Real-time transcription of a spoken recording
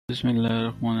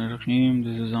Bismillah, Rahim.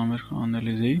 This is Aamer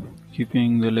Alyzaee,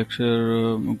 keeping the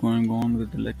lecture going on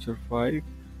with the lecture 5,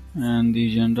 and the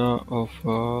agenda of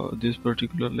this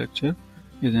particular lecture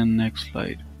is in next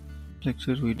slide.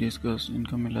 Lecture we discussed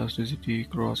income elasticity,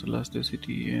 cross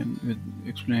elasticity, and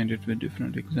explained it with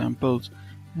different examples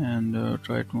and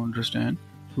try to understand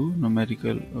through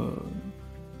numerical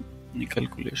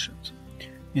calculations.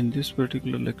 In this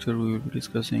particular lecture, we will be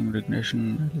discussing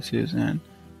regression analysis and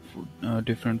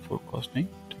different forecasting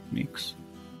techniques.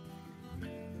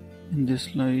 In this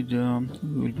slide,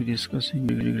 we will be discussing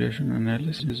regression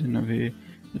analysis in a way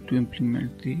to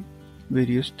implement the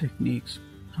various techniques,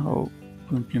 how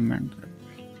to implement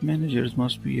that. Managers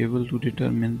must be able to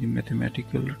determine the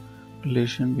mathematical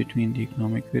relation between the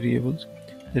economic variables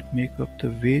that make up the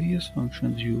various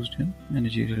functions used in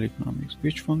managerial economics.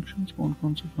 Which functions?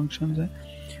 कौन से functions हैं?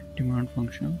 Demand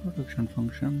function, production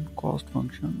function, cost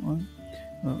function, or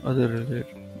other related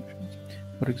functions.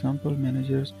 For example,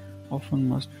 managers often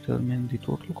must determine the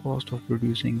total cost of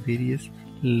producing various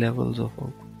levels of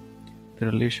output. The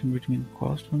relation between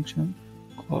cost function,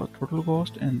 total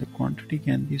cost, and the quantity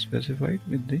can be specified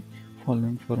with the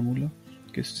following formula.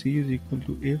 C is equal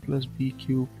to A plus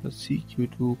BQ plus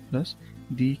CQ2 plus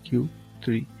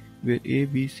DQ3, where A,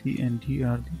 B, C, and D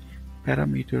are the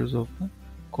parameters of the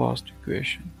cost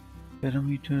equation.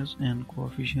 Parameters and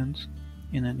coefficients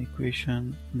in an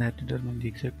equation that determine the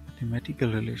exact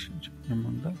mathematical relationship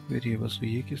among the variables. So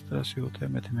ये किस तरह से होता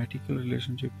है? Mathematical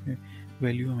relationship में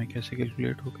value हमें कैसे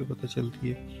calculate होकर पता चलती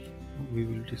है? We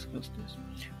will discuss this.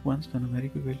 Once the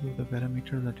numerical value of the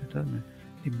parameters are determined,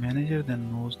 the manager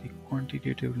then knows the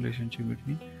quantitative relationship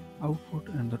between output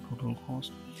and the total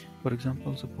cost. For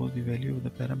example, suppose the value of the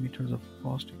parameters of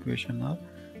cost equation are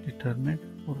determined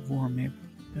और वो हमें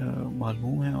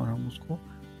मालूम है और हम उसको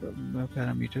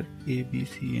parameter A, B,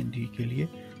 C and D के लिए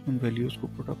उन वैल्यूज़ को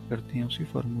पुट अप करते हैं उसी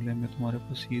फार्मूले में. तुम्हारे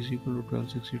पास C is equal to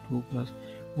 1262 plus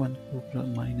 1Q plus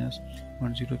minus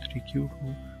 103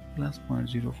 Q2 plus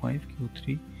 0.05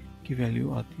 Q3 की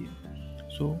वैल्यू आती है.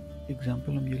 So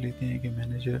एग्जाम्पल हम ये लेते हैं कि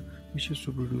manager wishes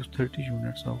to produce 30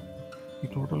 units of the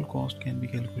total cost can be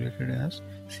calculated as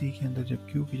C के अंदर जब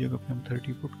Q की जगह पे हम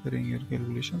 30 पुट करेंगे और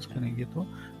कैलकुलेशंस करेंगे तो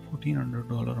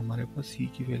 $1400 हमारे पास C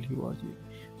की वैल्यू आ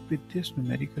जाएगी. With this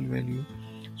numerical value,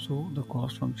 so the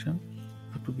cost function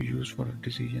have to be used for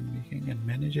decision making, and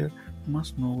manager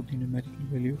must know the numerical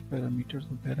value of parameters.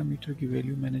 तो parameter की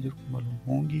value manager को मालूम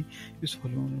होंगी, इस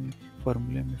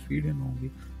formula में feed in होंगी,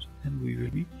 so then we will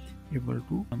be able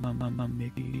to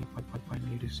make the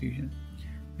final decision.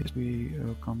 Yes, we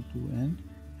come to end,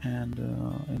 and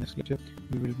in this lecture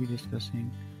we will be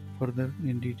discussing further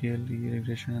in detail the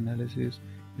regression analysis,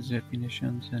 its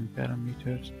definitions and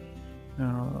parameters.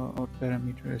 और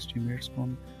parameter estimates को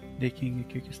हम देखेंगे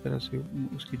कि किस तरह से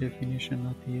उसकी definition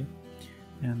आती है.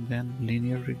 And then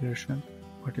linear regression,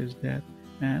 what is that,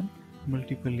 and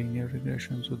multiple linear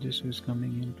regression. So this is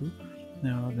coming into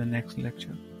the next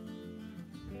lecture.